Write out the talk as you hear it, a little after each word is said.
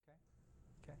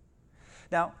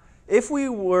Now, if we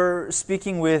were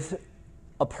speaking with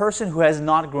a person who has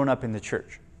not grown up in the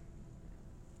church,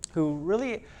 who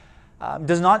really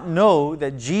does not know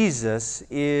that Jesus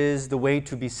is the way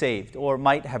to be saved, or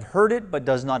might have heard it but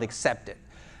does not accept it,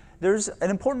 there's an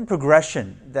important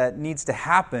progression that needs to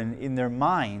happen in their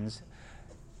minds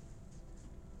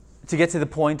to get to the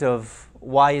point of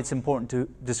why it's important to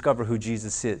discover who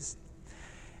Jesus is.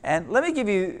 And let me give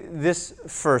you this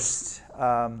first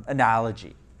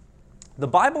analogy. The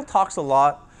Bible talks a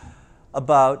lot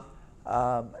about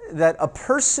that a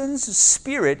person's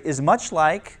spirit is much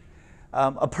like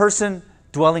a person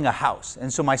dwelling a house.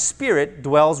 And so my spirit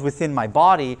dwells within my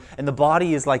body, and the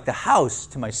body is like the house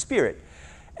to my spirit.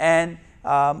 And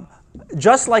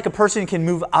just like a person can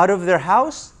move out of their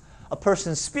house, a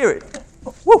person's spirit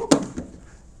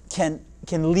can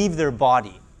leave their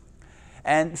body.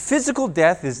 And physical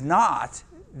death is not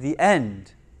the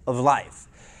end of life.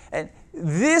 And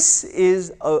this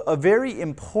is a very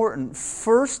important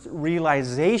first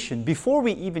realization before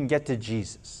we even get to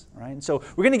Jesus. Right? And so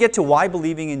we're going to get to why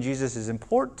believing in Jesus is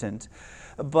important,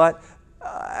 but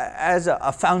as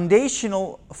a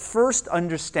foundational first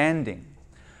understanding,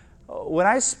 when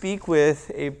I speak with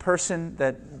a person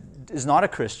that is not a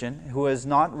Christian, who has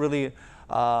not really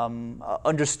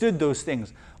understood those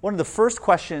things, one of the first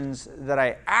questions that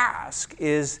I ask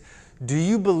is, do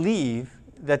you believe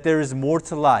that there is more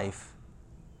to life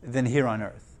than here on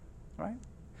earth? Right?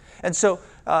 And so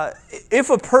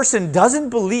if a person doesn't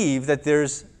believe that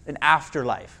there's an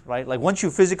afterlife, right? Like once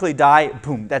you physically die,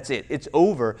 boom, that's it. It's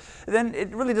over. Then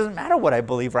it really doesn't matter what I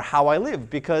believe or how I live,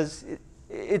 because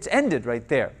it's ended right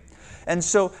there. And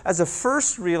so as a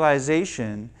first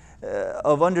realization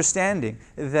of understanding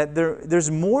that there's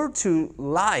more to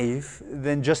life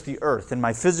than just the earth and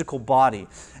my physical body.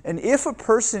 And if a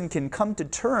person can come to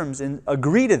terms and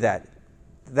agree to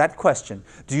that question,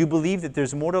 do you believe that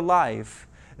there's more to life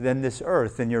than this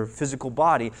earth, than your physical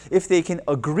body? If they can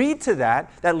agree to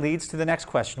that, that leads to the next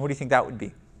question. What do you think that would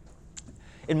be?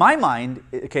 In my mind,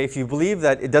 okay, if you believe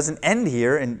that it doesn't end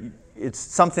here and it's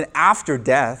something after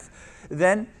death,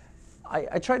 then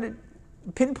I try to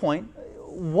pinpoint,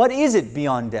 what is it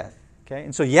beyond death? Okay?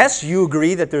 And so yes, you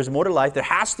agree that there's more to life. There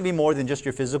has to be more than just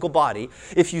your physical body.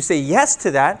 If you say yes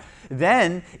to that,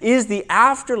 then is the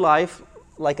afterlife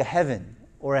like a heaven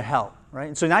or a hell? Right?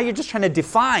 And so now you're just trying to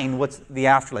define what's the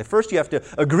afterlife. First, you have to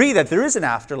agree that there is an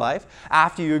afterlife.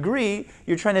 After you agree,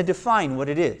 you're trying to define what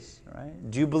it is.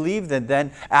 Right? Do you believe that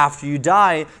then after you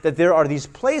die, that there are these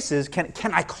places,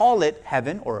 can I call it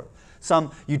heaven or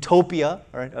some utopia,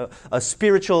 right? A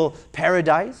spiritual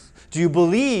paradise? Do you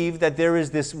believe that there is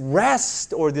this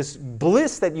rest or this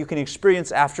bliss that you can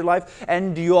experience after life?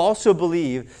 And do you also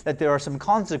believe that there are some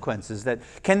consequences? That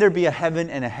can there be a heaven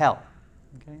and a hell?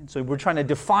 Okay? So we're trying to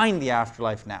define the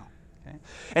afterlife now. Okay?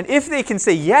 And if they can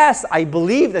say, yes, I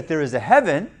believe that there is a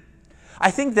heaven, I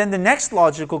think then the next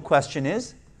logical question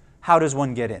is, how does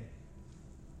one get in?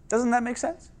 Doesn't that make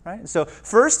sense? Right? So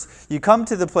first, you come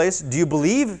to the place, do you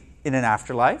believe in an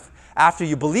afterlife? After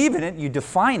you believe in it, you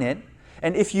define it.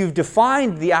 And if you've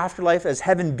defined the afterlife as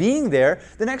heaven being there,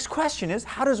 the next question is,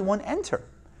 how does one enter?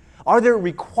 Are there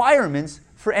requirements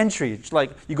for entry? It's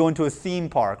like you go into a theme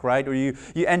park, right? Or you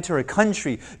enter a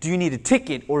country. Do you need a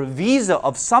ticket or a visa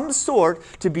of some sort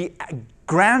to be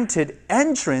granted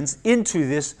entrance into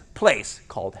this place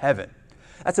called heaven?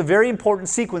 That's a very important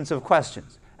sequence of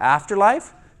questions.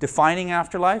 Afterlife, defining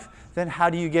afterlife, then how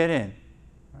do you get in?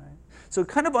 So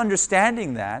kind of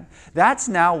understanding that's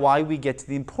now why we get to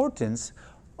the importance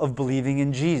of believing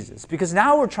in Jesus. Because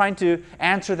now we're trying to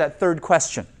answer that third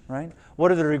question, right?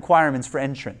 What are the requirements for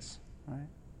entrance? Right?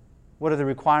 What are the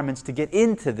requirements to get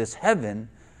into this heaven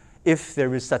if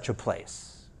there is such a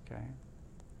place? Okay?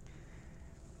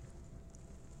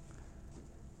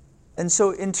 And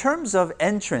so in terms of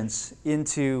entrance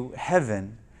into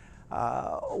heaven,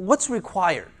 what's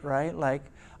required, right? Like,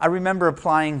 I remember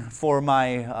applying for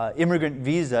my immigrant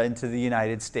visa into the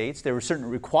United States. There were certain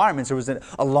requirements. There was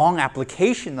a long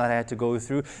application that I had to go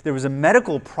through. There was a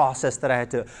medical process that I had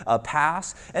to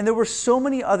pass. And there were so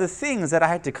many other things that I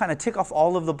had to kind of tick off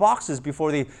all of the boxes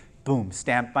before they, boom,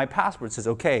 stamped my passport. It says,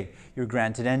 okay, you're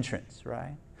granted entrance,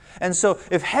 right? And so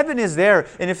if heaven is there,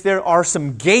 and if there are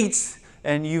some gates,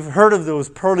 and you've heard of those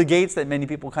pearly gates that many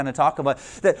people kind of talk about,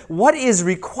 that what is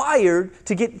required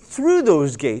to get through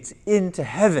those gates into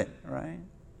heaven, right?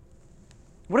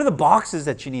 What are the boxes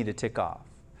that you need to tick off,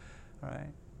 right?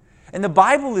 And the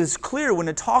Bible is clear when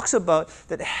it talks about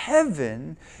that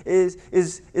heaven is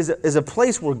a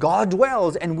place where God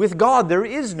dwells, and with God there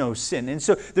is no sin. And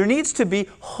so there needs to be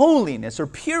holiness or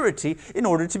purity in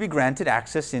order to be granted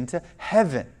access into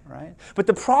heaven. Right? But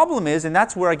the problem is, and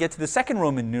that's where I get to the second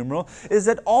Roman numeral, is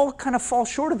that all kind of fall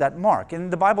short of that mark.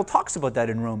 And the Bible talks about that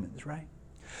in Romans, right?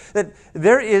 That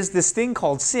there is this thing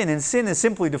called sin, and sin is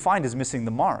simply defined as missing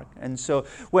the mark. And so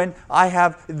when I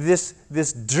have this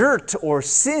dirt or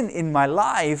sin in my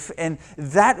life, and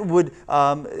that would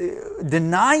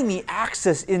deny me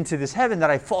access into this heaven, that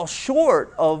I fall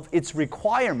short of its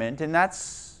requirement, and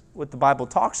that's what the Bible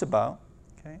talks about.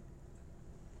 Okay?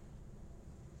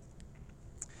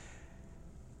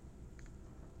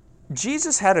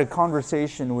 Jesus had a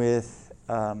conversation with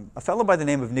a fellow by the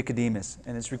name of Nicodemus,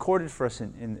 and it's recorded for us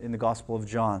in the Gospel of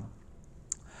John.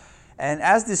 And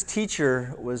as this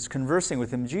teacher was conversing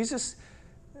with him, Jesus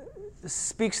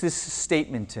speaks this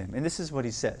statement to him, and this is what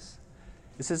he says.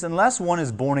 He says, unless one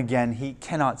is born again, he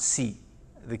cannot see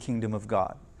the kingdom of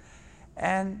God.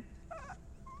 And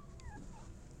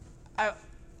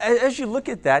as you look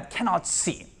at that, cannot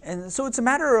see. And so it's a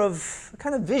matter of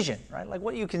kind of vision, right? Like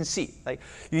what you can see. Like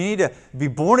you need to be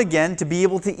born again to be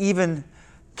able to even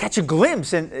catch a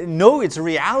glimpse and know its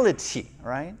reality,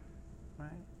 right?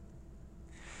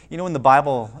 You know, in the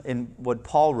Bible, in what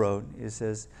Paul wrote, it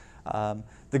says,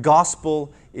 the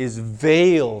gospel is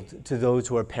veiled to those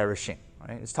who are perishing,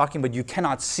 right? It's talking about you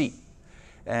cannot see.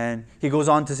 And he goes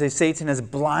on to say, Satan has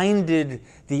blinded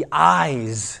the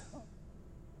eyes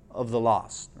of the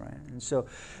lost, right? And so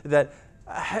that,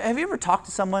 have you ever talked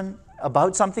to someone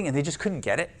about something and they just couldn't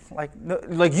get it?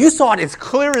 Like you saw it, it's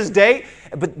clear as day,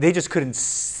 but they just couldn't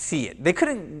see it. They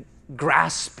couldn't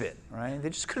grasp it, right? They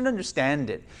just couldn't understand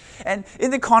it. And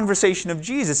in the conversation of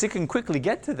Jesus, it can quickly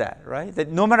get to that, right?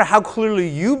 That no matter how clearly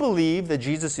you believe that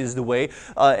Jesus is the way,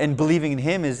 and believing in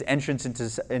Him is entrance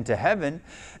into heaven,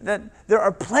 that there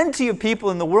are plenty of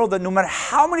people in the world that no matter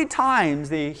how many times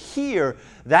they hear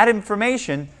that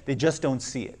information, they just don't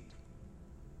see it.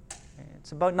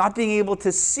 It's about not being able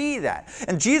to see that.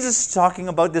 And Jesus is talking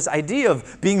about this idea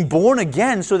of being born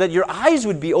again so that your eyes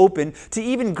would be open to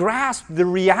even grasp the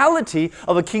reality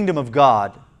of a kingdom of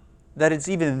God. That it's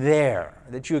even there,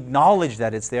 that you acknowledge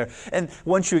that it's there. And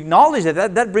once you acknowledge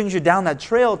that brings you down that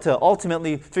trail to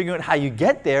ultimately figuring out how you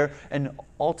get there and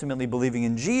ultimately believing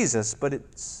in Jesus. But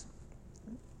it's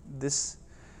this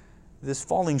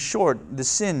falling short, the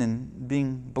sin and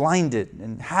being blinded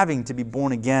and having to be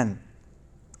born again.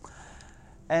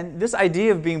 And this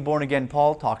idea of being born again,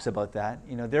 Paul talks about that.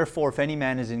 You know, therefore, if any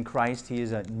man is in Christ, he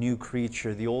is a new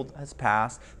creature. The old has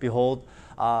passed. Behold,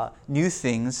 new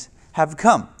things have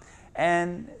come.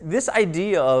 And this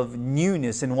idea of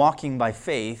newness and walking by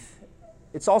faith,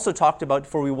 it's also talked about,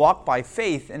 for we walk by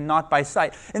faith and not by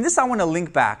sight. And this I want to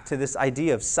link back to this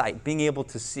idea of sight, being able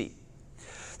to see.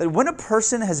 That when a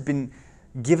person has been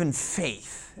given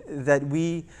faith, that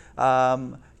we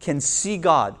can see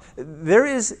God. There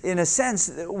is, in a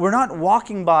sense, we're not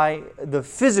walking by the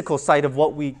physical sight of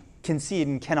what we can see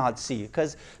and cannot see.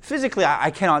 Because physically,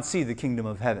 I cannot see the kingdom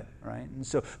of heaven, right? And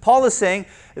so Paul is saying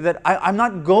that I'm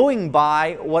not going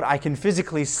by what I can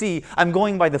physically see. I'm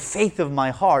going by the faith of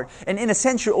my heart. And in a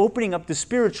sense, you're opening up the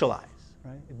spiritual eyes,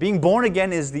 right? Being born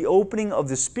again is the opening of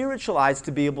the spiritual eyes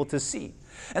to be able to see.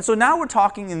 And so now we're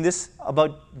talking in this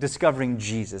about discovering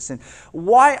Jesus. And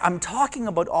why I'm talking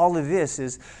about all of this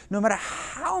is no matter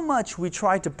how much we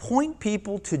try to point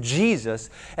people to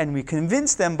Jesus and we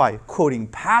convince them by quoting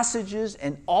passages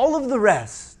and all of the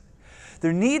rest,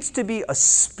 there needs to be a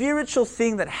spiritual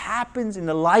thing that happens in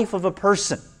the life of a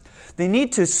person. They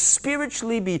need to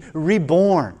spiritually be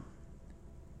reborn.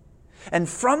 And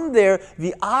from there,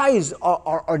 the eyes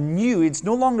are new. It's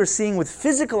no longer seeing with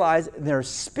physical eyes. There's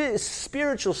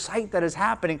spiritual sight that is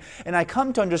happening. And I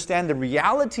come to understand the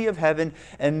reality of heaven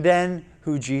and then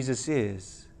who Jesus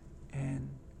is. And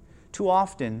too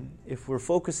often, if we're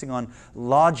focusing on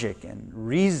logic and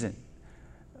reason,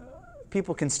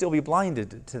 people can still be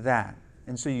blinded to that.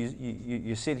 And so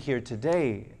you sit here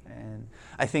today, and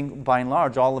I think by and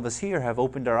large all of us here have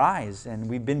opened our eyes and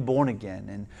we've been born again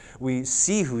and we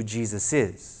see who Jesus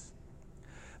is.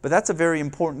 But that's a very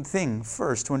important thing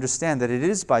first, to understand that it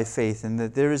is by faith and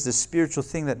that there is this spiritual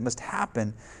thing that must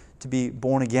happen to be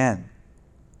born again.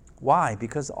 Why?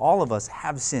 Because all of us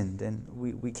have sinned and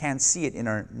we can't see it in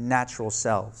our natural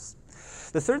selves.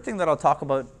 The third thing that I'll talk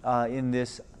about in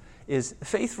this is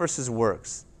faith versus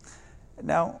works.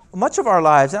 Now, much of our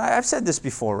lives, and I've said this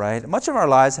before, right? Much of our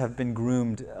lives have been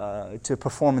groomed to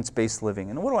performance-based living.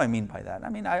 And what do I mean by that? I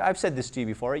mean, I've said this to you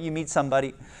before. Right? You meet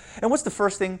somebody, and what's the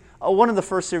first thing? One of the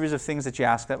first series of things that you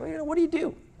ask them, what do you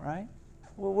do, right?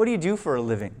 Well, what do you do for a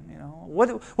living?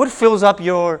 What fills up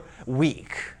your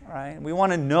week, right? We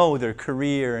want to know their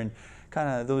career and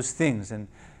kind of those things. And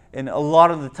a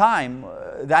lot of the time,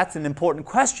 that's an important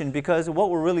question, because what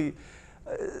we're really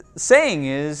saying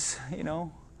is,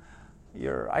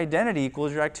 your identity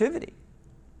equals your activity.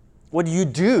 What you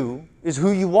do is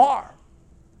who you are,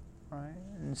 right?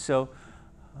 And so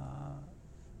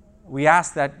we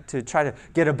ask that to try to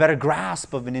get a better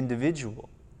grasp of an individual.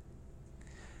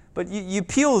 But you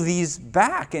peel these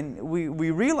back, and we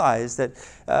realize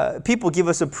that people give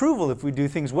us approval if we do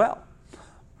things well,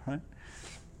 right?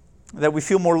 That we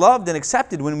feel more loved and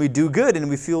accepted when we do good, and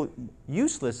we feel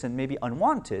useless and maybe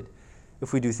unwanted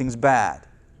if we do things bad.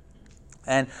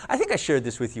 And I think I shared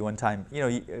this with you one time.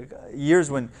 Years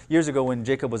ago when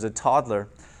Jacob was a toddler,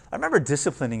 I remember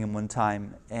disciplining him one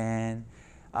time, and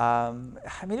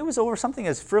it was over something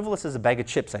as frivolous as a bag of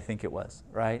chips, I think it was,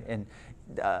 right?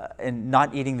 And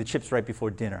not eating the chips right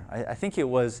before dinner. I think it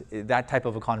was that type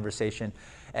of a conversation.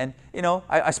 And,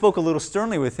 I spoke a little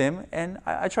sternly with him, and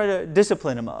I tried to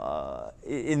discipline him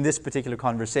in this particular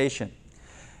conversation.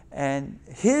 And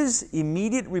his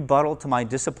immediate rebuttal to my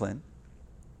discipline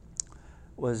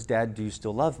was, "Dad, do you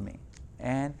still love me?"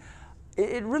 And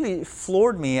it really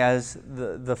floored me as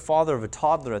the father of a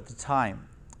toddler at the time.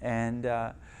 And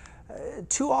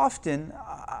too often,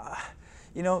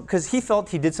 because he felt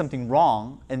he did something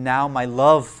wrong, and now my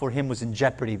love for him was in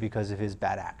jeopardy because of his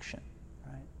bad action.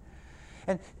 Right?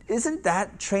 And isn't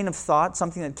that train of thought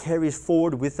something that carries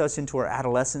forward with us into our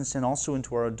adolescence and also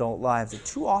into our adult lives? That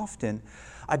too often,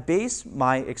 I base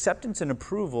my acceptance and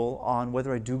approval on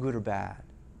whether I do good or bad.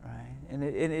 Right? And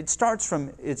it starts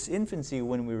from its infancy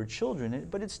when we were children,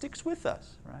 but it sticks with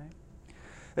us, right?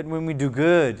 That when we do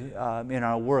good in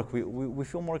our work, we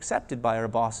feel more accepted by our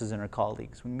bosses and our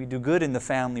colleagues. When we do good in the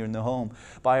family or in the home,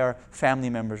 by our family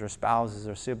members, our spouses,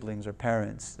 our siblings, our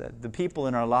parents, that the people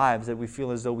in our lives that we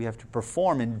feel as though we have to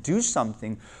perform and do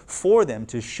something for them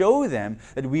to show them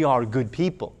that we are good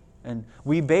people. And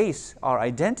we base our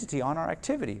identity on our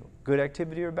activity, good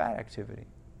activity or bad activity.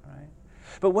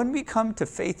 But when we come to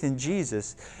faith in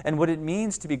Jesus and what it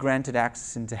means to be granted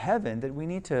access into heaven, that we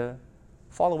need to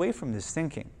fall away from this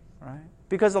thinking, right?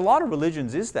 Because a lot of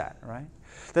religions is that, right?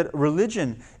 That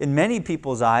religion, in many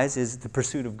people's eyes, is the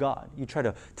pursuit of God. You try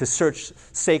to search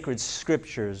sacred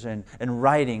scriptures and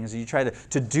writings, and you try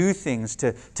to do things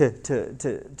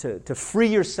to free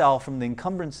yourself from the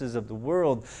encumbrances of the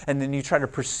world, and then you try to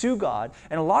pursue God.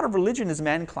 And a lot of religion is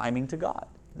man climbing to God.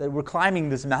 That we're climbing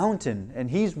this mountain, and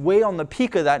He's way on the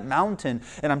peak of that mountain,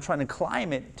 and I'm trying to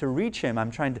climb it to reach Him. I'm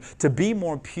trying to be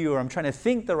more pure. I'm trying to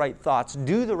think the right thoughts,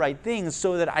 do the right things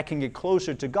so that I can get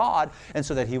closer to God and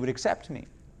so that He would accept me.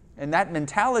 And that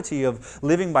mentality of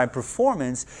living by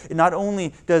performance, not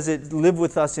only does it live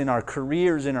with us in our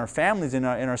careers, in our families, in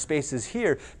our spaces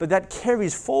here, but that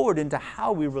carries forward into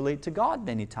how we relate to God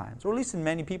many times, or at least in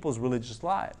many people's religious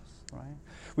lives. Right?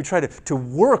 We try to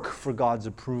work for God's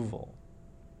approval.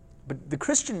 But the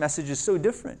Christian message is so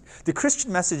different. The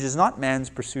Christian message is not man's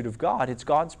pursuit of God, it's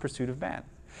God's pursuit of man.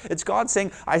 It's God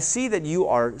saying, I see that you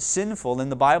are sinful,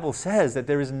 and the Bible says that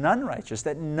there is none righteous,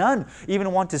 that none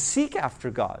even want to seek after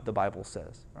God, the Bible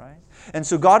says, right? And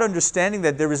so God understanding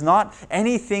that there is not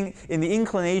anything in the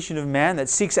inclination of man that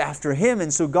seeks after Him,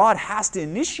 and so God has to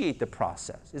initiate the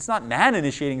process. It's not man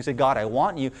initiating and saying, God, I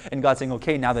want you, and God saying,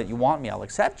 okay, now that you want me, I'll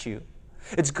accept you.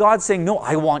 It's God saying, no,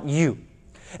 I want you.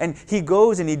 And He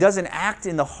goes and He doesn't act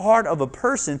in the heart of a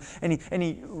person, and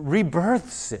he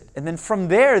rebirths it. And then from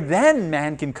there, then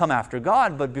man can come after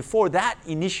God. But before that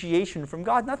initiation from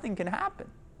God, nothing can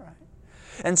happen. Right?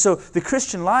 And so the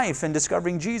Christian life and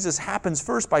discovering Jesus happens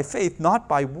first by faith, not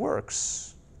by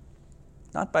works.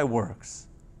 Not by works.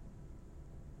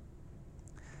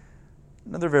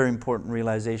 Another very important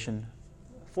realization,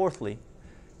 fourthly,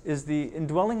 is the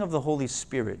indwelling of the Holy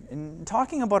Spirit. In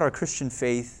talking about our Christian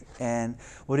faith and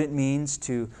what it means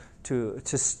to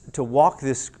walk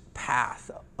this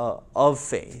path of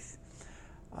faith,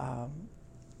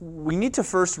 we need to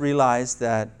first realize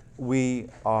that we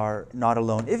are not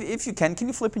alone. If you can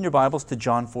you flip in your Bibles to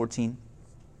John 14?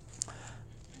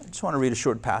 I just want to read a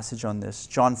short passage on this.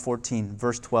 John 14,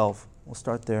 verse 12. We'll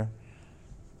start there.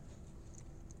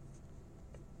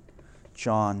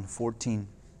 John 14.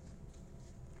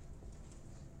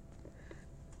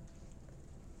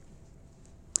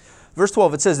 Verse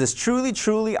 12, it says this, truly,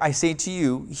 truly, I say to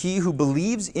you, he who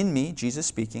believes in me, Jesus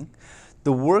speaking,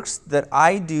 The works that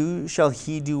I do shall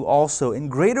he do also, and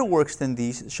greater works than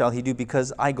these shall he do,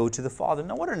 because I go to the Father.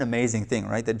 Now what an amazing thing,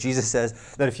 right? That Jesus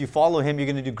says that if you follow him, you're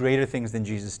going to do greater things than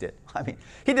Jesus did. I mean,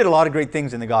 he did a lot of great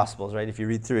things in the Gospels, right? If you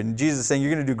read through it. And Jesus is saying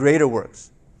you're going to do greater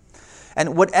works.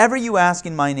 And whatever you ask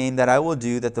in my name, that I will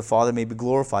do, that the Father may be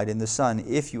glorified in the Son.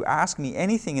 If you ask me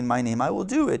anything in my name, I will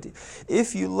do it.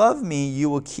 If you love me, you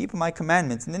will keep my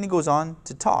commandments. And then he goes on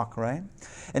to talk, right?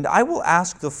 And I will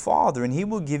ask the Father, and he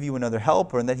will give you another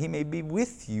helper, and that he may be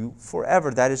with you forever.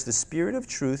 That is the Spirit of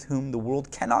truth, whom the world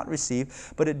cannot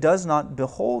receive, but it does not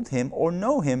behold him or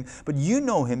know him. But you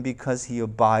know him, because he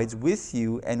abides with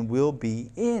you and will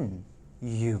be in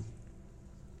you.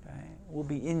 Okay? Will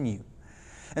be in you.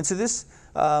 And so this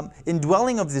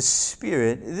indwelling of the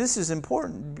Spirit, this is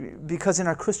important because in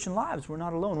our Christian lives, we're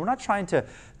not alone. We're not trying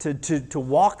to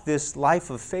walk this life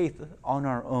of faith on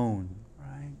our own,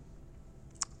 right?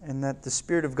 And that the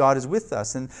Spirit of God is with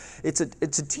us. And it's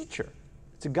a teacher.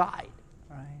 It's a guide,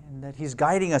 right? And that he's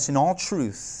guiding us in all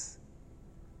truth.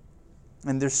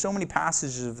 And there's so many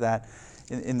passages of that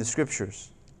in the Scriptures.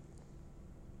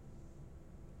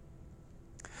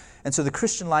 And so the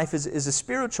Christian life is a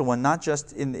spiritual one, not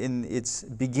just in its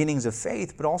beginnings of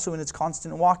faith, but also in its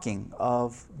constant walking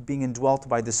of being indwelt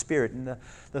by the Spirit. And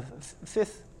the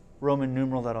fifth Roman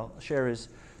numeral that I'll share is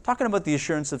talking about the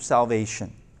assurance of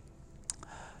salvation.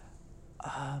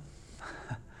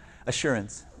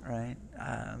 Assurance, right?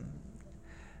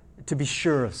 To be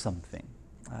sure of something.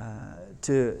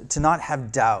 To not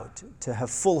have doubt. To have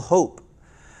full hope.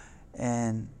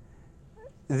 And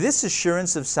this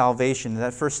assurance of salvation,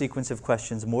 that first sequence of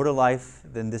questions, more to life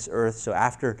than this earth. So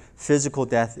after physical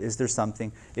death, is there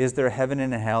something? Is there a heaven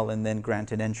and a hell? And then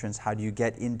granted entrance, how do you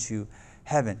get into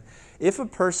heaven? If a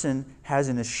person has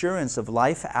an assurance of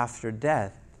life after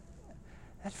death,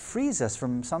 that frees us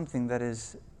from something that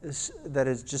is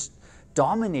just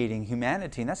dominating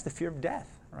humanity, and that's the fear of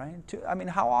death. Right? I mean,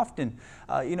 how often,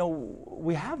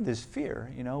 we have this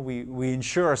fear. We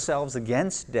insure ourselves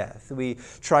against death. We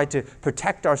try to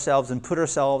protect ourselves and put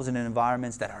ourselves in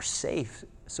environments that are safe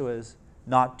so as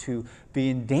not to be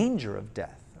in danger of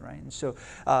death. Right? And so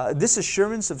this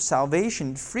assurance of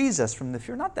salvation frees us from the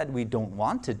fear, not that we don't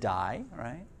want to die,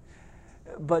 right?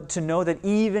 But to know that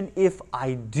even if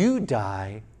I do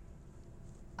die,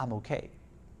 I'm okay.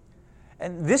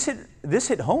 And this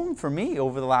hit home for me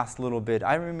over the last little bit.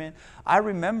 I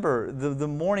remember the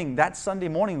morning, that Sunday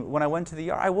morning when I went to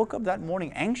the ER, I woke up that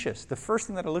morning anxious. The first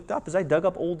thing that I looked up is I dug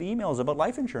up old emails about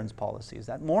life insurance policies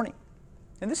that morning.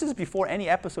 And this is before any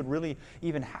episode really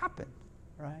even happened,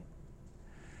 right?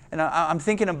 And I'm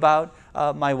thinking about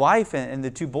my wife and the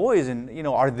two boys, and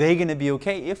are they going to be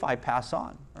okay if I pass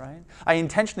on, right? I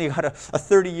intentionally got a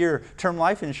 30-year term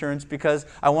life insurance because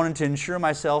I wanted to insure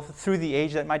myself through the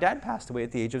age that my dad passed away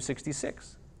at the age of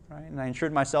 66, right? And I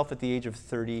insured myself at the age of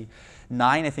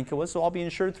 39, I think it was, so I'll be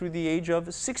insured through the age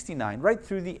of 69, right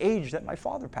through the age that my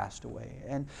father passed away.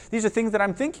 And these are things that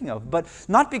I'm thinking of, but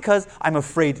not because I'm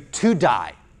afraid to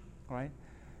die, right?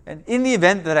 And in the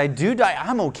event that I do die,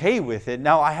 I'm okay with it.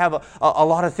 Now, I have a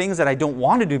lot of things that I don't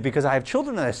want to do because I have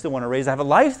children that I still want to raise. I have a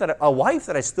wife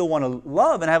that I still want to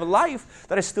love, and I have a life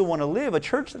that I still want to live, a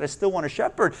church that I still want to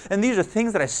shepherd. And these are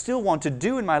things that I still want to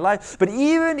do in my life. But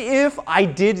even if I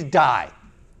did die,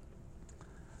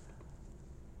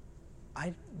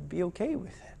 I'd be okay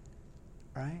with it,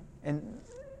 right? And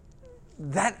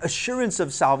that assurance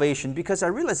of salvation, because I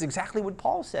realized exactly what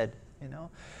Paul said,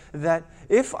 that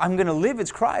if I'm going to live,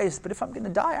 it's Christ, but if I'm going to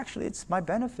die, actually, it's my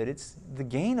benefit. It's the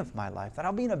gain of my life, that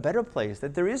I'll be in a better place,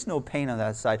 that there is no pain on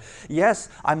that side. Yes,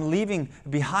 I'm leaving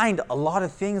behind a lot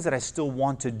of things that I still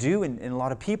want to do and a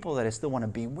lot of people that I still want to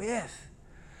be with.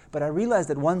 But I realize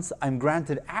that once I'm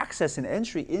granted access and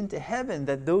entry into heaven,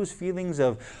 that those feelings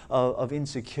of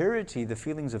insecurity, the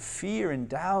feelings of fear and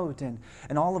doubt and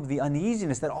all of the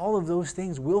uneasiness, that all of those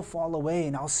things will fall away,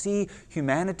 and I'll see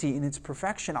humanity in its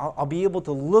perfection. I'll be able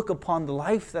to look upon the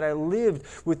life that I lived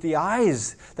with the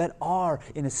eyes that are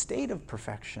in a state of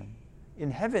perfection in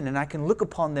heaven, and I can look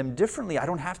upon them differently. I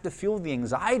don't have to feel the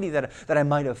anxiety that I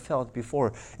might have felt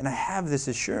before, and I have this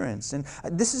assurance. And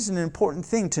this is an important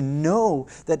thing, to know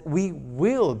that we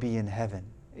will be in heaven.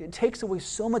 It takes away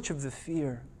so much of the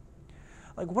fear.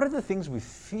 Like, what are the things we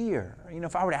fear?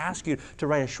 If I were to ask you to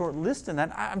write a short list on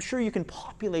that, I'm sure you can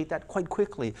populate that quite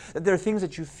quickly. That there are things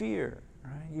that you fear,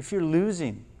 right? You fear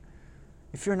losing.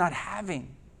 You fear not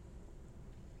having,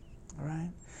 all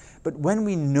right? But when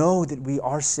we know that we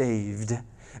are saved,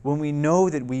 when we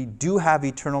know that we do have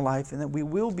eternal life and that we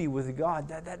will be with God,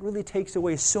 that really takes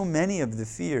away so many of the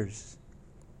fears.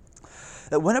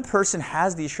 That when a person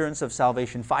has the assurance of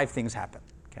salvation, 5 things happen.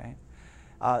 Okay?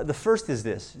 The first is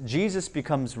this: Jesus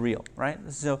becomes real, right?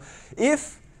 So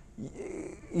if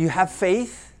you have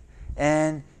faith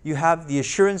and you have the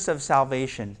assurance of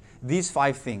salvation, these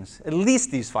 5 things, at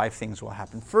least these 5 things will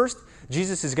happen. First,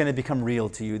 Jesus is going to become real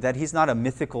to you, that He's not a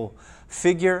mythical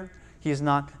figure. He is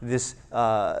not this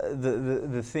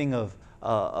the thing of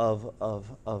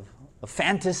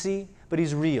fantasy, but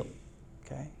He's real.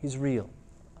 Okay, He's real.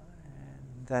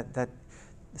 And that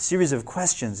series of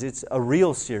questions, it's a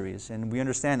real series, and we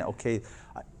understand, okay,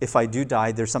 if I do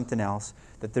die, there's something else,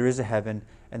 that there is a heaven,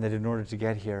 and that in order to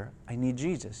get here, I need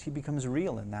Jesus. He becomes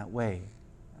real in that way.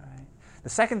 Right? The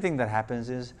second thing that happens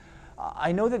is,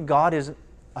 I know that God is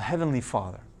a heavenly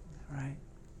Father, right?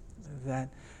 That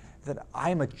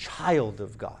I'm a child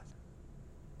of God,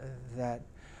 that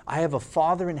I have a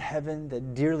Father in heaven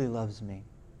that dearly loves me.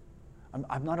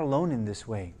 I'm not alone in this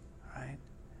way, right?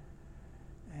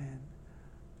 And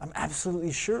I'm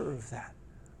absolutely sure of that.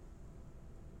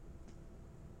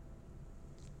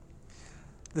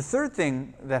 The third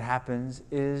thing that happens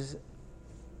is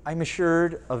I'm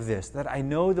assured of this, that I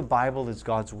know the Bible is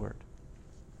God's Word.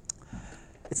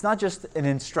 It's not just an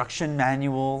instruction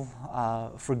manual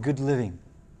for good living.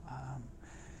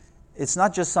 It's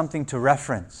not just something to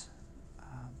reference.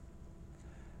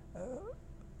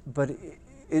 But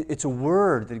it's a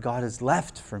word that God has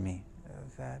left for me,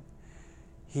 that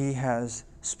He has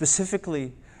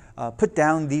specifically put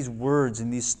down these words in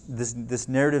this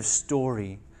narrative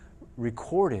story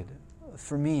recorded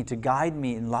for me to guide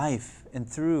me in life and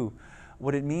through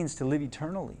what it means to live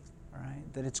eternally,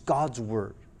 right? That it's God's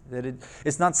word, that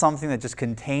it's not something that just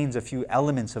contains a few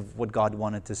elements of what God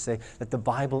wanted to say, that the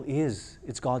Bible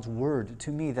it's God's word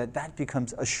to me, that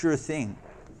becomes a sure thing.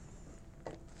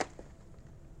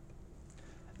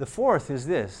 The fourth is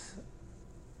this: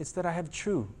 it's that I have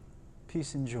true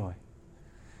peace and joy.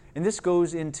 And this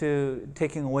goes into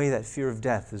taking away that fear of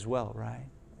death as well, right?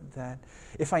 That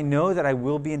if I know that I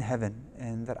will be in heaven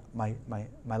and that my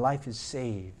life is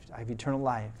saved, I have eternal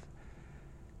life,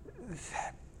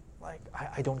 that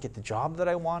I don't get the job that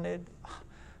I wanted,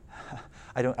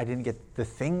 I didn't get the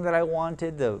thing that I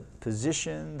wanted, the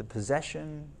position, the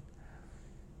possession,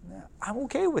 I'm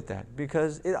okay with that,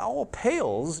 because it all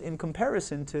pales in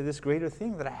comparison to this greater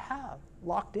thing that I have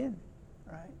locked in,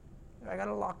 right? I got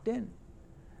it locked in.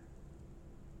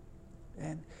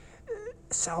 And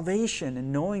salvation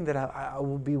and knowing that I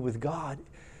will be with God,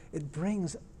 it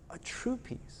brings a true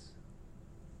peace,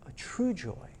 a true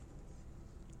joy.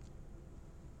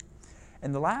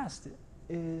 And the last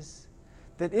is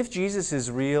that if Jesus is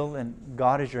real and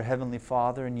God is your heavenly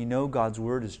Father, and you know God's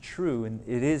word is true and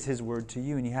it is His word to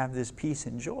you, and you have this peace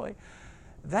and joy,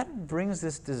 that brings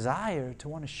this desire to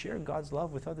want to share God's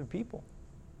love with other people.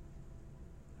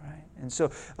 Right? And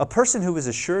so a person who is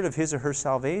assured of his or her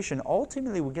salvation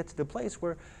ultimately will get to the place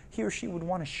where he or she would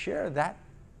want to share that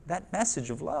message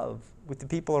of love with the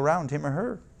people around him or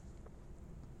her.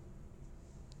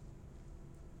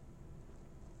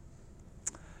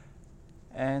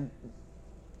 And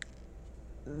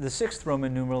the sixth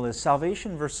Roman numeral is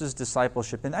salvation versus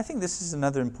discipleship. And I think this is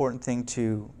another important thing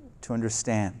to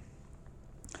understand.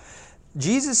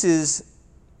 Jesus is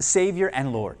Savior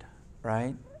and Lord,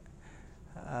 right?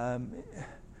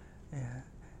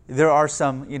 There are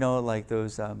some, like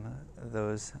those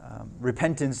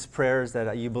repentance prayers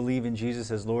that you believe in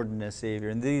Jesus as Lord and as Savior.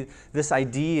 And this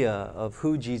idea of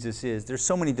who Jesus is, there's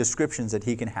so many descriptions that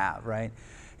He can have, right?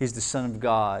 He's the Son of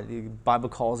God. The Bible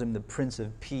calls Him the Prince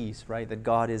of Peace, right? That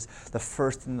God is the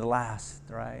first and the last,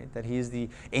 right? That He is the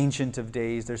Ancient of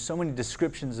Days. There's so many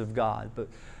descriptions of God, but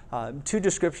two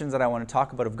descriptions that I want to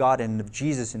talk about of God and of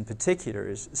Jesus in particular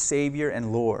is Savior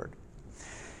and Lord.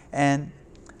 And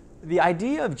the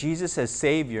idea of Jesus as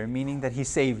Savior, meaning that He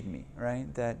saved me, right?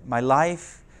 That my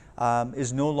life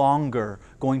is no longer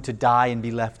going to die and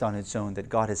be left on its own, that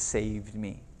God has saved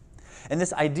me. And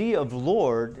this idea of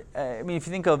Lord, if you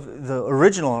think of the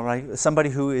original, right?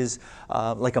 Somebody who is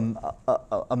like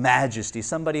a majesty,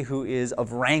 somebody who is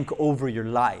of rank over your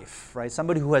life, right?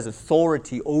 Somebody who has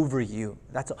authority over you.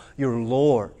 That's your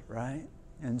Lord, right?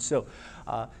 And so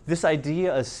this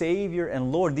idea of Savior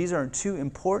and Lord, these are two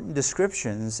important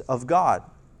descriptions of God.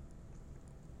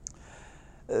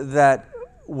 That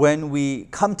when we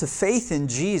come to faith in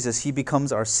Jesus, He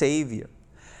becomes our Savior.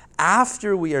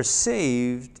 After we are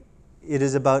saved, it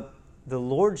is about the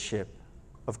lordship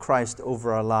of Christ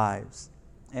over our lives.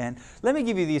 And let me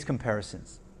give you these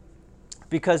comparisons,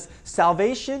 because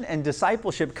salvation and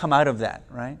discipleship come out of that,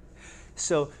 right?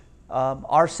 So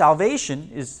our salvation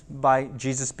is by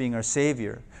Jesus being our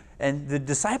Savior. And the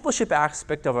discipleship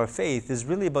aspect of our faith is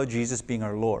really about Jesus being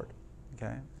our Lord.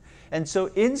 Okay? And so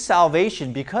in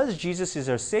salvation, because Jesus is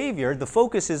our Savior, the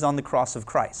focus is on the cross of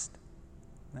Christ.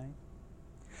 Right?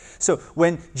 So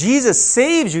when Jesus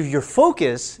saves you, your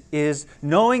focus is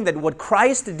knowing that what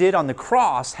Christ did on the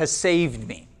cross has saved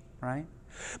me. Right?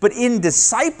 But in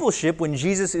discipleship, when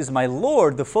Jesus is my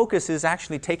Lord, the focus is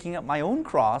actually taking up my own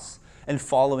cross and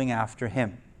following after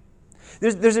Him.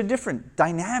 There's a different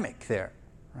dynamic there.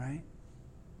 Right?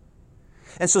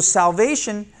 And so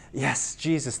salvation, yes,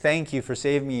 Jesus, thank you for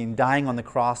saving me and dying on the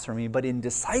cross for me. But in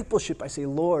discipleship, I say,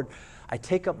 Lord, I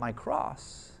take up my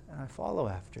cross and I follow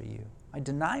after you. I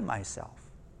deny myself.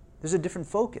 There's a different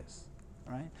focus.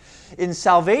 Right? In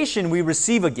salvation, we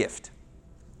receive a gift.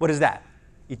 What is that?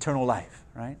 Eternal life.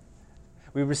 Right?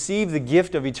 We receive the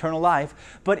gift of eternal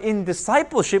life. But in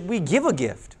discipleship, we give a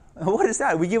gift. What is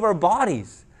that? We give our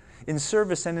bodies in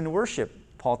service and in worship,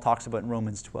 Paul talks about in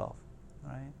Romans 12.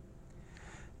 Right?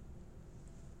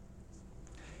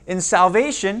 In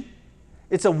salvation,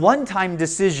 it's a one-time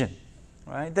decision.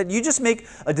 Right? That you just make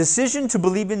a decision to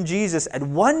believe in Jesus at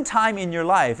one time in your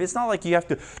life. It's not like you have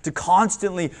to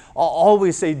constantly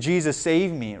always say, Jesus,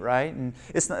 save me, right? And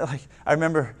it's not like, I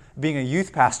remember being a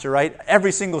youth pastor, right?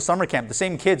 Every single summer camp, the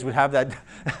same kids would have that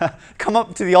come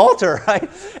up to the altar, right?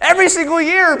 Every single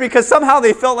year, because somehow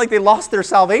they felt like they lost their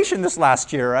salvation this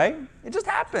last year, right? It just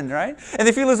happened, right? And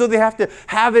they feel as though they have to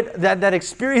have it, that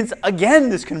experience again,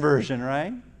 this conversion,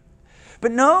 right?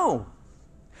 But no.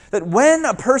 That when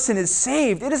a person is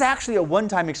saved, it is actually a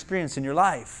one-time experience in your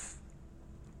life.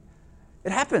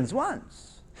 It happens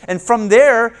once. And from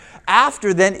there,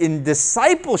 after then in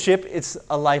discipleship, it's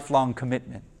a lifelong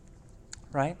commitment.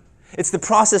 Right? It's the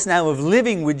process now of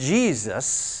living with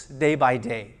Jesus day by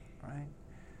day. Right?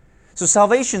 So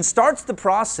salvation starts the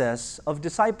process of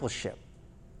discipleship.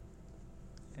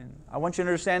 And I want you to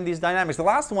understand these dynamics. The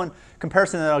last one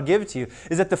comparison that I'll give to you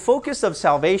is that the focus of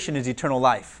salvation is eternal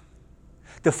life.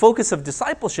 The focus of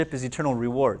discipleship is eternal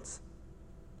rewards.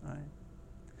 Right?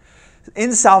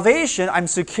 In salvation, I'm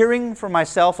securing for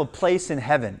myself a place in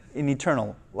heaven, in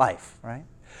eternal life. Right?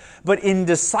 But in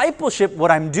discipleship,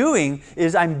 what I'm doing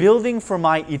is I'm building for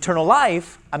my eternal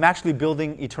life, I'm actually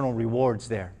building eternal rewards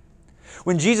there.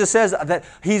 When Jesus says that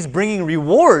He's bringing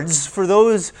rewards for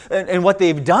those and what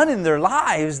they've done in their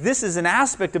lives, this is an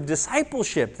aspect of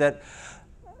discipleship that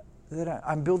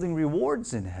I'm building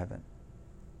rewards in heaven.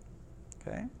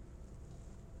 Okay?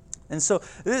 And so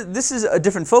this is a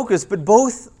different focus, but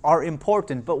both are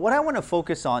important. But what I want to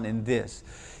focus on in this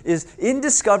is in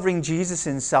discovering Jesus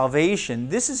in salvation,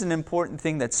 this is an important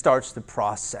thing that starts the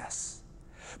process.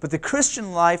 But the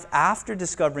Christian life after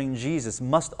discovering Jesus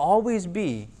must always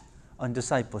be on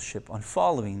discipleship, on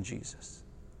following Jesus,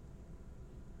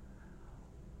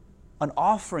 on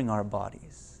offering our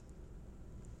bodies,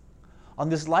 on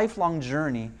this lifelong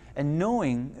journey and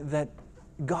knowing that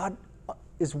God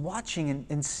is watching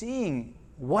and seeing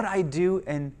what I do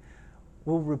and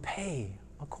will repay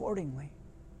accordingly.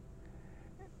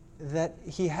 That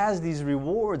He has these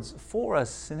rewards for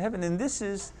us in heaven. And this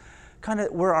is kind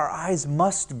of where our eyes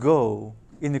must go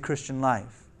in the Christian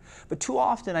life. But too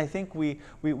often I think we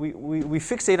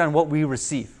fixate on what we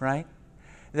receive, right?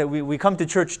 That we come to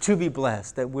church to be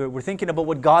blessed. That we're thinking about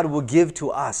what God will give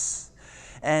to us.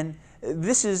 And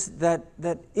this is that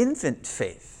infant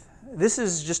faith. This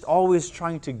is just always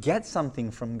trying to get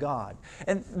something from God.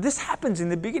 And this happens in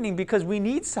the beginning because we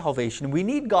need salvation. We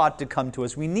need God to come to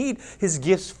us. We need His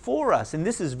gifts for us. And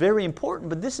this is very important,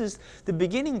 but this is the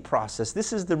beginning process.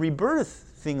 This is the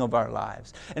rebirth thing of our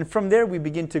lives. And from there we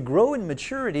begin to grow in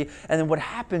maturity. And then what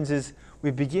happens is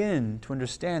we begin to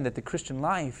understand that the Christian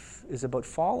life is about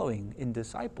following in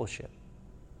discipleship.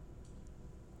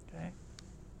 Okay?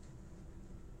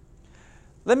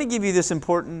 Let me give you this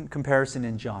important comparison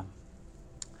in John.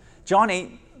 John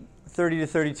 8, 30 to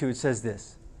 32, it says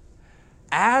this.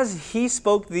 As He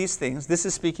spoke these things, this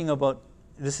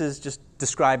is just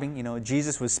describing,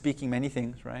 Jesus was speaking many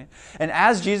things, right? And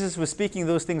as Jesus was speaking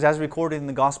those things as recorded in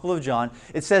the Gospel of John,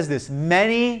 it says this,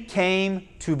 many came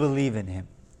to believe in Him.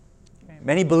 Okay?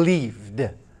 Many believed.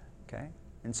 Okay?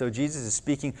 And so Jesus is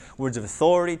speaking words of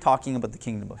authority, talking about the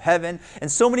kingdom of heaven,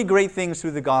 and so many great things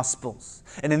through the Gospels.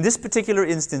 And in this particular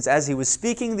instance, as He was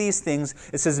speaking these things,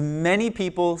 it says many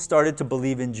people started to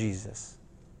believe in Jesus.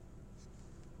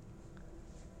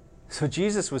 So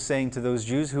Jesus was saying to those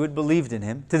Jews who had believed in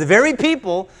Him, to the very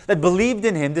people that believed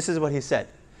in Him, this is what He said.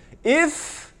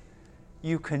 If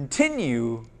you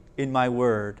continue in my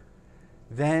word,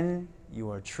 then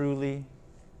you are truly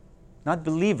not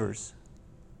believers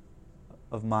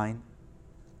of mine,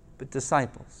 but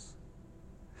disciples.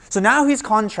 So now He's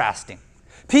contrasting.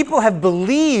 People have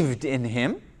believed in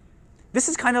Him, This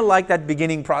is kind of like that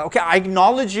beginning process. Okay, I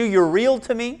acknowledge you, you're real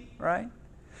to me, right?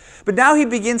 But now he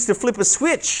begins to flip a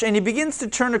switch and he begins to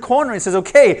turn a corner and says,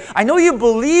 okay, I know you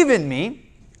believe in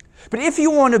me, but if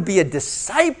you want to be a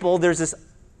disciple, there's this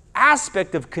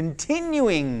aspect of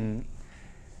continuing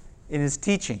in his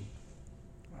teaching.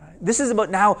 Right? This is about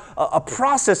now a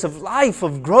process of life,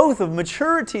 of growth, of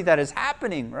maturity that is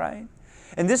happening, right?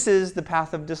 And this is the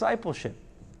path of discipleship.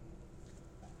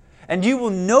 And you will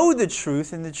know the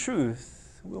truth, and the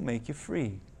truth will make you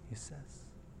free, he says.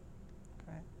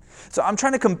 Okay? So I'm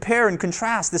trying to compare and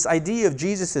contrast this idea of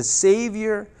Jesus as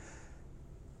Savior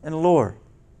and Lord,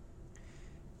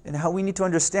 and how we need to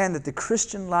understand that the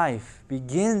Christian life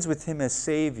begins with Him as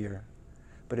Savior,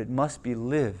 but it must be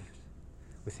lived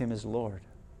with Him as Lord.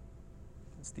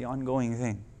 It's the ongoing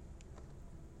thing.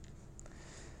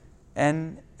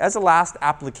 And as a last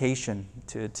application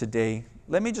to today,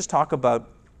 let me just talk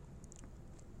about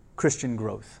Christian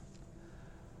growth.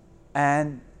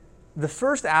 And the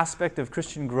first aspect of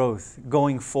Christian growth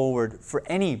going forward for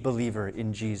any believer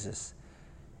in Jesus,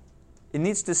 it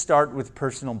needs to start with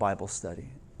personal Bible study,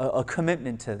 a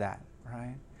commitment to that,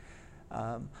 right?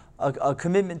 A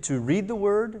commitment to read the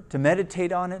Word, to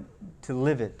meditate on it, to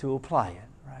live it, to apply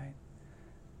it,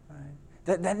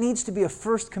 right? That needs to be a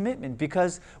first commitment,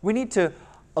 because we need to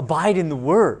abide in the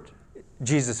Word,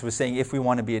 Jesus was saying, if we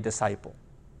want to be a disciple.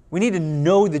 We need to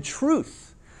know the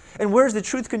truth. And where's the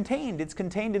truth contained? It's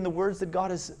contained in the words that God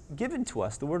has given to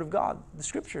us, the Word of God, the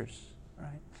Scriptures,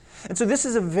 right? And so this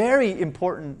is a very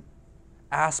important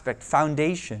aspect,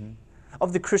 foundation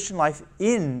of the Christian life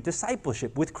in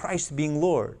discipleship, with Christ being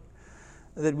Lord,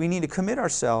 that we need to commit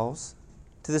ourselves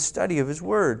to the study of His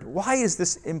Word. Why is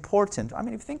this important? I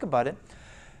mean, if you think about it,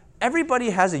 everybody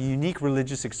has a unique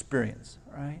religious experience,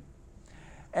 right?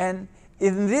 And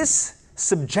in this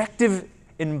subjective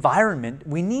environment,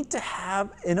 we need to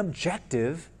have an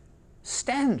objective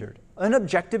standard, an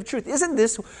objective truth. Isn't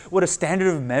this what a standard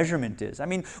of measurement is? I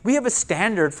mean, we have a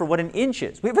standard for what an inch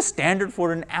is. We have a standard for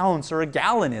what an ounce or a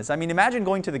gallon is. I mean, imagine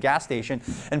going to the gas station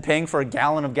and paying for a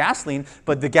gallon of gasoline,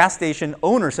 but the gas station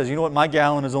owner says, you know what, my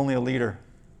gallon is only a liter.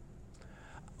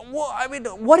 Well, I mean,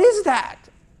 what is that,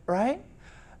 right?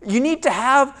 You need to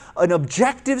have an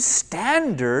objective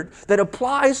standard that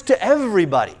applies to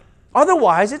everybody.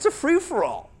 Otherwise, it's a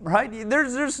free-for-all, right?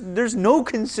 There's no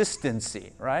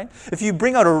consistency, right? If you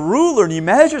bring out a ruler and you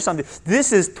measure something,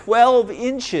 this is 12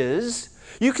 inches,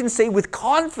 you can say with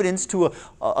confidence to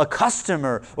a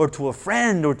customer or to a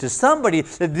friend or to somebody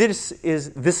that this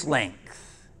is this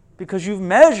length, because you've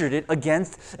measured it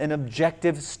against an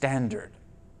objective standard,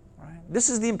 right? This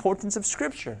is the importance of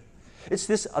Scripture. It's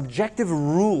this objective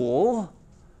rule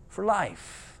for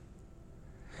life.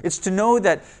 It's to know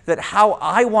that how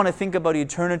I want to think about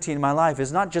eternity in my life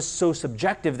is not just so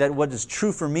subjective that what is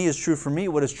true for me is true for me,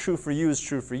 what is true for you is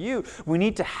true for you. We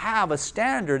need to have a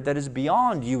standard that is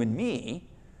beyond you and me,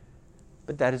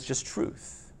 but that is just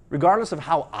truth. Regardless of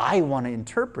how I want to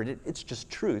interpret it, it's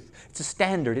just truth. It's a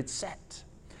standard, it's set.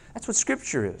 That's what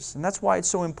Scripture is, and that's why it's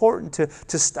so important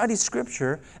to study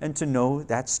Scripture and to know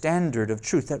that standard of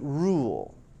truth, that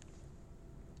rule.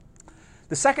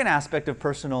 The second aspect of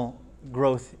personal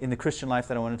growth in the Christian life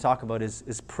that I want to talk about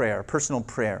is prayer, personal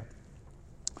prayer.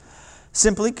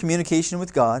 Simply communication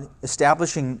with God,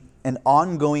 establishing an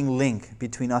ongoing link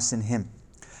between us and Him.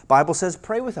 The Bible says,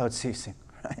 pray without ceasing,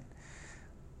 right?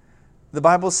 The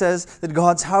Bible says that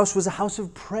God's house was a house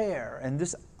of prayer, and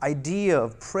this idea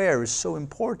of prayer is so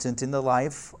important in the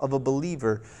life of a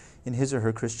believer in his or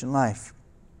her Christian life.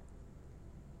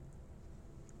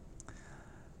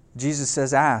 Jesus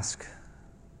says, ask,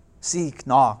 seek,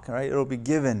 knock, right? It'll be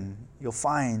given, you'll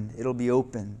find, it'll be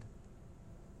opened.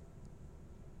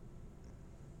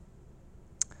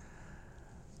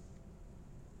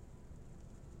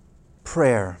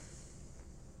 Prayer.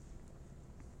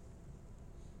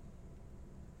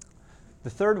 The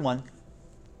third one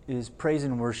is praise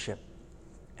and worship.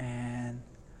 And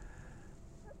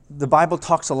the Bible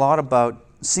talks a lot about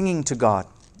singing to God.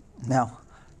 Now,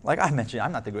 like I mentioned,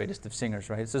 I'm not the greatest of singers,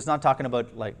 right? So it's not talking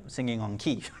about like singing on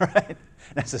key, right?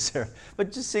 Necessarily.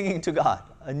 But just singing to God,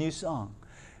 a new song.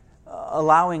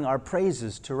 Allowing our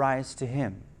praises to rise to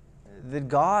Him. That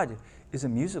God is a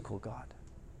musical God,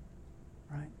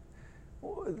 right?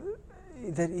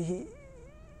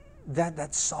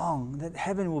 That song, that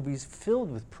heaven will be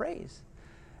filled with praise.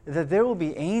 That there will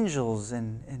be angels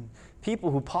and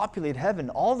people who populate heaven.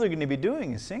 All they're going to be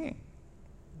doing is singing.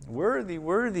 Worthy,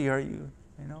 worthy are you,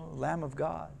 Lamb of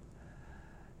God.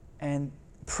 And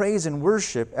praise and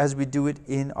worship, as we do it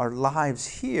in our lives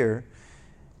here,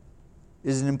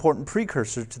 is an important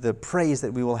precursor to the praise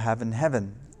that we will have in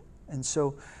heaven. And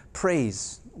so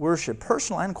praise, worship,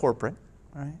 personal and corporate,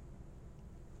 right?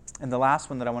 And the last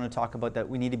one that I want to talk about that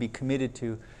we need to be committed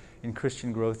to in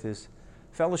Christian growth is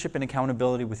fellowship and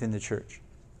accountability within the church.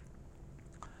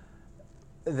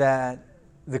 That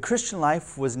the Christian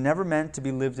life was never meant to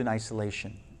be lived in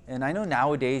isolation. And I know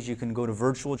nowadays you can go to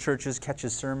virtual churches, catch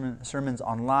sermons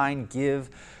online, give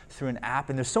through an app,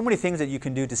 and there's so many things that you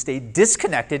can do to stay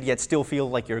disconnected yet still feel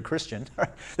like you're a Christian. Right?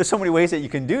 There's so many ways that you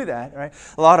can do that. Right?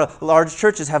 A lot of large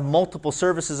churches have multiple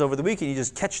services over the week, and you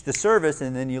just catch the service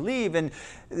and then you leave. And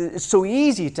it's so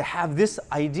easy to have this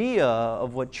idea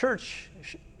of what church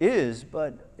is,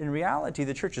 but in reality,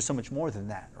 the church is so much more than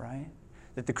that, right?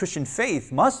 That the Christian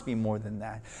faith must be more than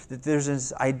that. That there's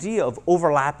this idea of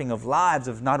overlapping of lives,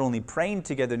 of not only praying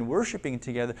together and worshiping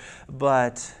together,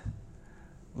 but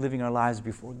living our lives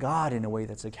before God in a way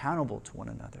that's accountable to one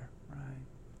another, right?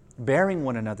 Bearing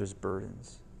one another's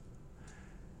burdens.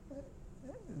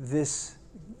 This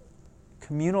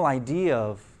communal idea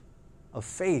of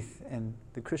faith and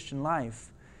the Christian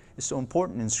life is so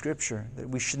important in Scripture that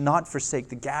we should not forsake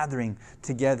the gathering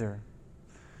together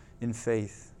in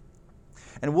faith.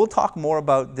 And we'll talk more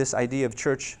about this idea of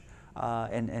church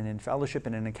and in fellowship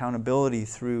and in accountability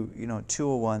through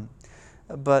 201.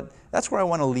 But that's where I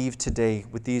want to leave today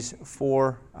with these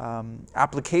 4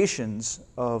 applications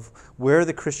of where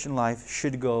the Christian life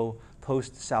should go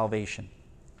post-salvation.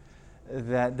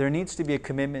 That there needs to be a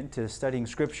commitment to studying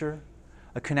Scripture,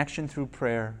 a connection through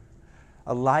prayer,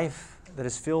 a life that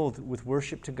is filled with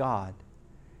worship to God,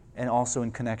 and also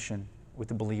in connection with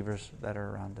the believers that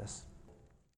are around us.